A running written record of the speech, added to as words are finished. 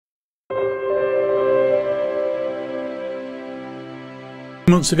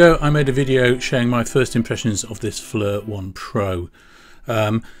Months ago I made a video showing my first impressions of this FLIR One Pro,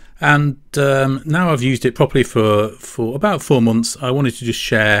 and now I've used it properly for about 4 months. I wanted to just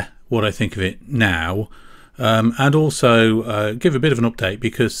share what I think of it now, and also give a bit of an update,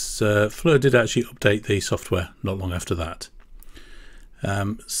 because FLIR did actually update the software not long after that.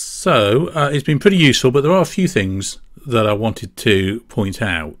 So it's been pretty useful, but there are a few things that I wanted to point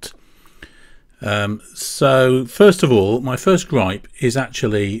out. So first of all, my first gripe is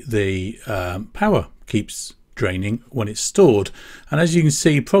actually the power keeps draining when it's stored, and as you can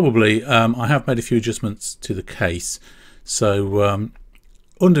see probably I have made a few adjustments to the case. So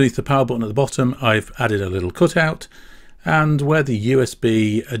underneath the power button at the bottom I've added a little cutout, and where the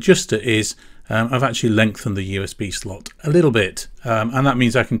USB adjuster is I've actually lengthened the USB slot a little bit, and that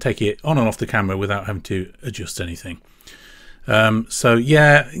means I can take it on and off the camera without having to adjust anything. So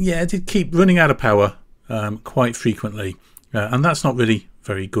yeah, it did keep running out of power quite frequently, and that's not really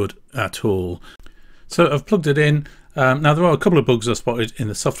very good at all. So I've plugged it in. Now there are a couple of bugs I spotted in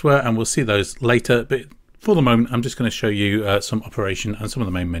the software, and we'll see those later, but for the moment I'm just going to show you some operation and some of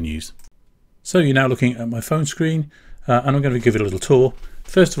the main menus. So you're now looking at my phone screen, and I'm going to give it a little tour.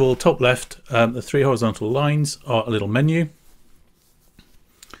 First of all, top left, the 3 horizontal lines are a little menu,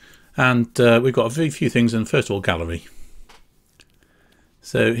 and we've got a very few things. And first of all, gallery.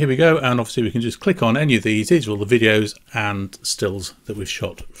 So here we go, and obviously we can just click on any of these. These are all the videos and stills that we've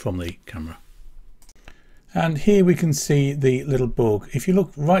shot from the camera. And here we can see the little bug. If you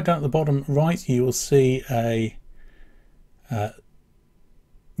look right down at the bottom right, you will see a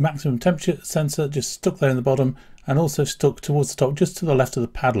maximum temperature sensor just stuck there in the bottom, and also stuck towards the top just to the left of the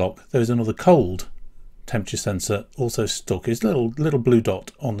padlock there is another cold temperature sensor also stuck. It's a little blue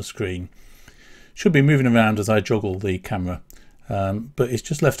dot on the screen. Should be moving around as I joggle the camera. But it's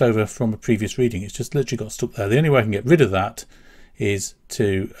just left over from a previous reading. It's just literally got stuck there. The only way I can get rid of that is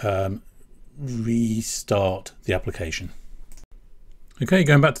to restart the application. Okay,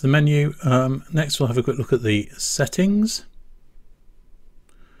 going back to the menu, next we'll have a quick look at the settings.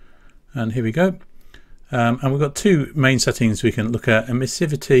 And here we go. And we've got 2 main settings we can look at: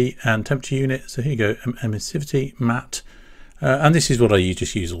 emissivity and temperature unit. So here you go, emissivity, matte. And this is what I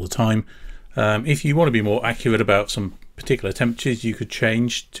just use all the time. If you want to be more accurate about some particular temperatures, you could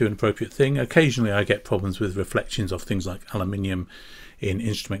change to an appropriate thing. Occasionally I get problems with reflections of things like aluminium in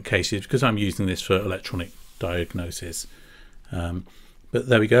instrument cases, because I'm using this for electronic diagnosis. But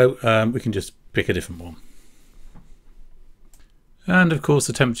there we go, we can just pick a different one. And of course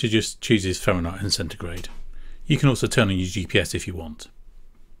the temperature just chooses Fahrenheit and centigrade. You can also turn on your GPS if you want.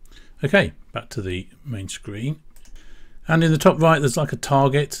 Okay, back to the main screen. And in the top right there's like a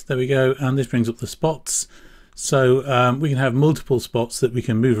target. There we go, and this brings up the spots. So we can have multiple spots that we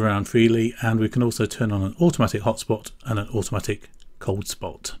can move around freely, and we can also turn on an automatic hotspot and an automatic cold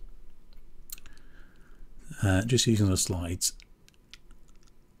spot. Just using the slides.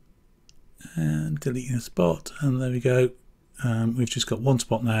 And deleting a spot, and there we go. We've just got one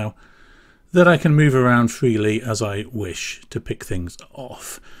spot now that I can move around freely as I wish to pick things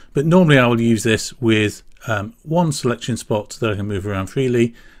off. But normally I will use this with one selection spot that I can move around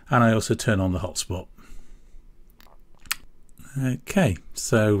freely, and I also turn on the hotspot. Okay,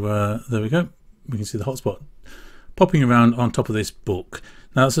 so there we go. We can see the hotspot popping around on top of this book.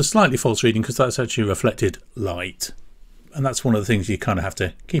 Now it's a slightly false reading because that's actually reflected light, and that's one of the things you kind of have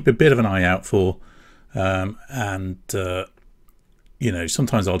to keep a bit of an eye out for. You know,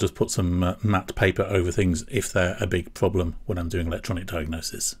 sometimes I'll just put some matte paper over things if they're a big problem when I'm doing electronic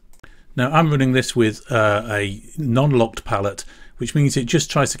diagnosis. Now I'm running this with a non-locked palette, which means it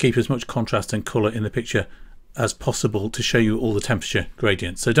just tries to keep as much contrast and colour in the picture as possible to show you all the temperature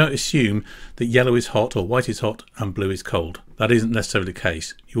gradients. So don't assume that yellow is hot or white is hot and blue is cold. That isn't necessarily the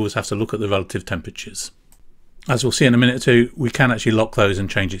case. You always have to look at the relative temperatures. As we'll see in a minute or two, we can actually lock those and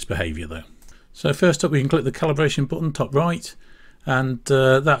change its behaviour though. So first up we can click the calibration button top right, and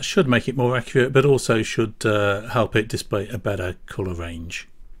that should make it more accurate, but also should help it display a better colour range.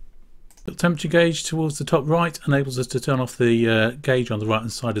 The temperature gauge towards the top right enables us to turn off the gauge on the right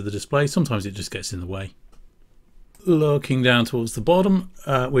hand side of the display. Sometimes it just gets in the way. Looking down towards the bottom,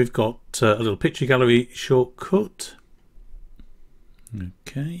 we've got a little picture gallery shortcut.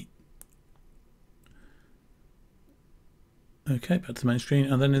 Okay, back to the main screen,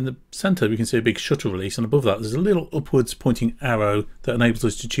 and then in the centre we can see a big shutter release, and above that there's a little upwards pointing arrow that enables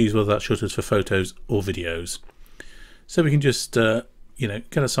us to choose whether that shutters for photos or videos. So we can just you know,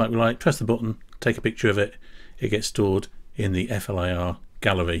 get a site we like, press the button, take a picture of it, it gets stored in the FLIR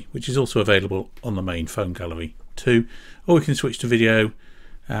gallery, which is also available on the main phone gallery too. Or we can switch to video,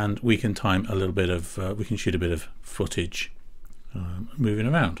 and we can time a little bit of we can shoot a bit of footage moving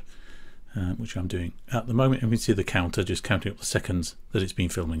around, which I'm doing at the moment, and we can see the counter just counting up the seconds that it's been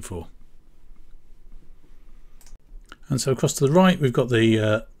filming for. And so across to the right we've got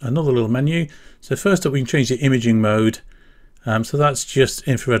the another little menu. So first up we can change the imaging mode. So that's just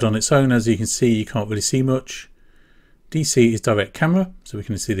infrared on its own. As you can see, you can't really see much. DC is direct camera, so we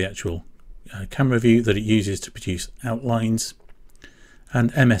can see the actual camera view that it uses to produce outlines.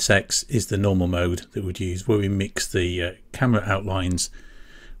 And MSX is the normal mode that we'd use, where we mix the camera outlines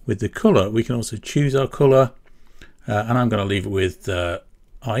with the colour. We can also choose our colour, and I'm going to leave it with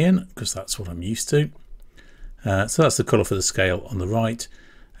iron because that's what I'm used to. So that's the colour for the scale on the right.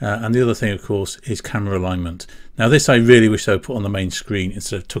 And the other thing, of course, is camera alignment. Now this I really wish I would put on the main screen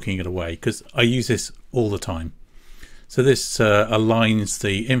instead of tucking it away, because I use this all the time. So this aligns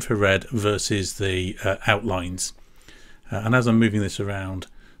the infrared versus the outlines. And as I'm moving this around,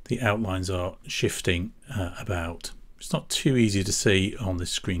 the outlines are shifting about. It's not too easy to see on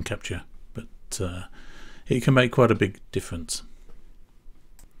this screen capture, but it can make quite a big difference.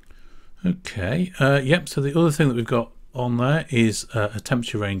 Okay, yep, so the other thing that we've got on there is a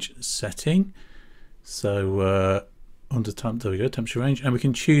temperature range setting. So under time, there we go, temperature range, and we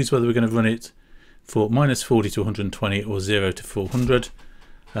can choose whether we're going to run it for -40 to 120 or 0 to 400.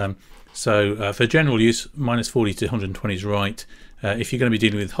 So for general use, -40 to 120 is right. If you're going to be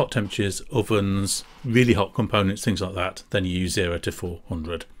dealing with hot temperatures, ovens, really hot components, things like that, then you use 0 to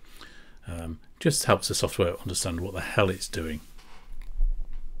 400. Just helps the software understand what the hell it's doing.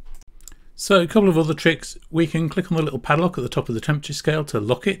 So a couple of other tricks. We can click on the little padlock at the top of the temperature scale to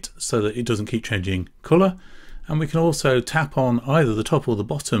lock it so that it doesn't keep changing colour, and we can also tap on either the top or the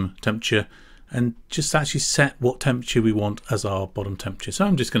bottom temperature and just actually set what temperature we want as our bottom temperature. So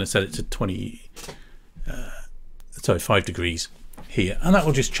I'm just going to set it to 5 degrees here, and that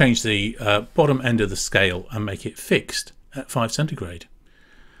will just change the bottom end of the scale and make it fixed at 5 centigrade.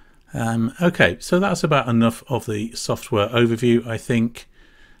 Okay, so that's about enough of the software overview, I think.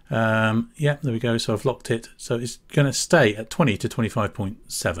 Yeah, there we go. So I've locked it. So it's going to stay at 20 to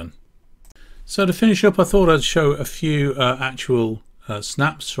 25.7. So to finish up, I thought I'd show a few actual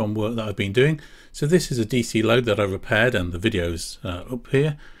snaps from work that I've been doing. So this is a DC load that I repaired, and the video's up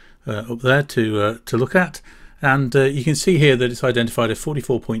here, up there to look at. And you can see here that it's identified a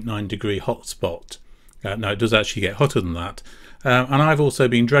 44.9 degree hotspot. Now it does actually get hotter than that. And I've also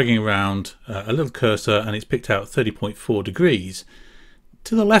been dragging around a little cursor, and it's picked out 30.4 degrees.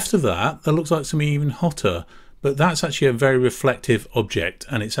 To the left of that, that looks like something even hotter, but that's actually a very reflective object,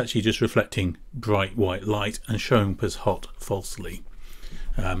 and it's actually just reflecting bright white light and showing up as hot falsely.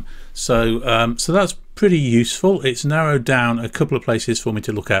 So that's pretty useful. It's narrowed down a couple of places for me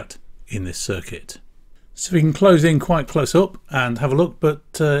to look at in this circuit. So we can close in quite close up and have a look, but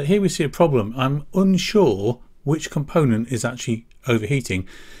here we see a problem. I'm unsure which component is actually overheating,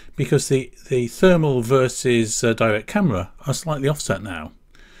 because the thermal versus direct camera are slightly offset now.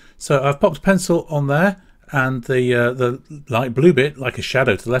 So I've popped a pencil on there, and the light blue bit, like a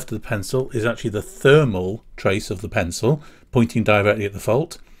shadow to the left of the pencil, is actually the thermal trace of the pencil pointing directly at the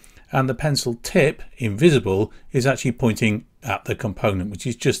fault, and the pencil tip, invisible, is actually pointing at the component, which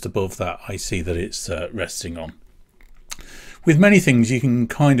is just above that IC that it's resting on. With many things you can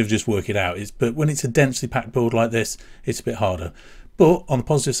kind of just work it out, but when it's a densely packed board like this, it's a bit harder. But on the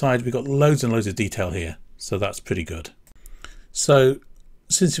positive side, we've got loads and loads of detail here, so that's pretty good. So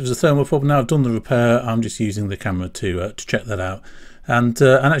since it was a thermal problem, now I've done the repair, I'm just using the camera to check that out. And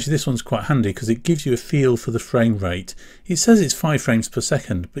actually this one's quite handy because it gives you a feel for the frame rate. It says it's 5 frames per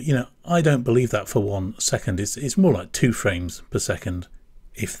second, but you know, I don't believe that for 1 second. It's more like 2 frames per second,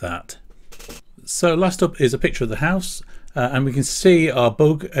 if that. So last up is a picture of the house. And we can see our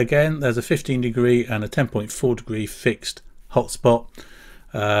bug again. There's a 15 degree and a 10.4 degree fixed hotspot.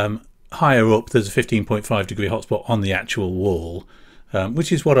 Higher up there's a 15.5 degree hotspot on the actual wall,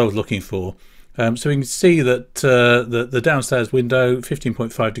 which is what I was looking for. So we can see that the downstairs window,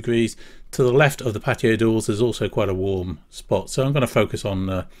 15.5 degrees. To the left of the patio doors there's also quite a warm spot, so I'm going to focus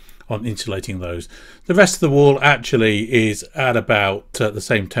on insulating those. The rest of the wall actually is at about the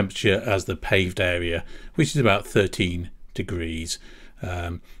same temperature as the paved area, which is about 13 degrees.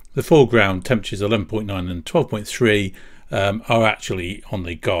 The foreground temperatures 11.9 and 12.3 are actually on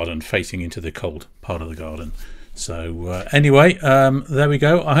the garden, facing into the cold part of the garden. So anyway, there we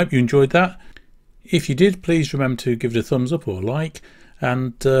go. I hope you enjoyed that. If you did, please remember to give it a thumbs up or a like,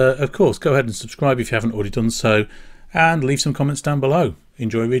 and of course go ahead and subscribe if you haven't already done so, and leave some comments down below.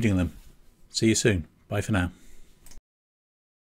 Enjoy reading them. See you soon. Bye for now.